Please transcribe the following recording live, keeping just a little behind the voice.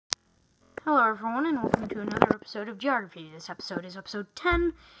Hello everyone, and welcome to another episode of Geography. This episode is episode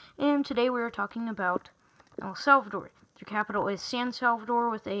 10, and today we are talking about El Salvador. Their capital is San Salvador,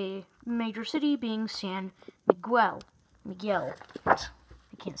 with a major city being San Miguel. I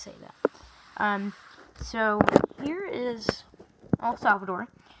can't say that. So here is El Salvador.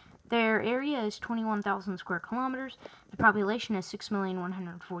 Their area is 21,000 square kilometers. The population is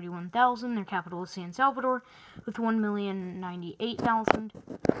 6,141,000. Their capital is San Salvador, with 1,098,000.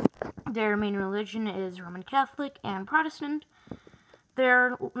 Their main religion is Roman Catholic and Protestant.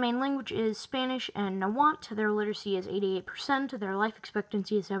 Their main language is Spanish and Nahuatl. Their literacy is 88%. Their life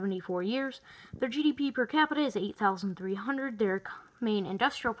expectancy is 74 years. Their GDP per capita is 8,300. Their main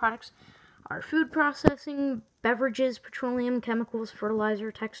industrial products are food processing, beverages, petroleum, chemicals,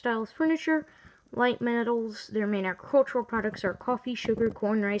 fertilizer, textiles, furniture, light metals. Their main agricultural products are coffee, sugar,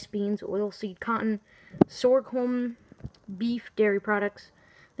 corn, rice, beans, oilseed, cotton, sorghum, beef, dairy products.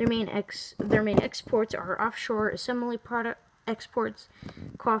 Their main exports are offshore assembly product exports,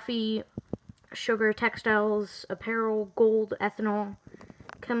 coffee, sugar, textiles, apparel, gold, ethanol,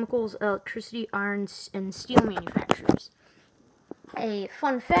 chemicals, electricity, iron, and steel manufacturers. A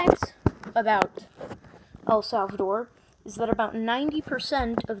fun fact about El Salvador is that about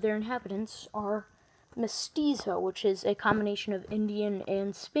 90% of their inhabitants are mestizo, which is a combination of Indian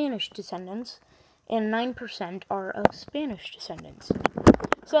and Spanish descendants, and 9% are of Spanish descendants.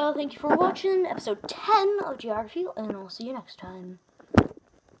 So, thank you for watching episode 10 of Geography, and I'll see you next time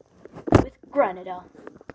with Granada.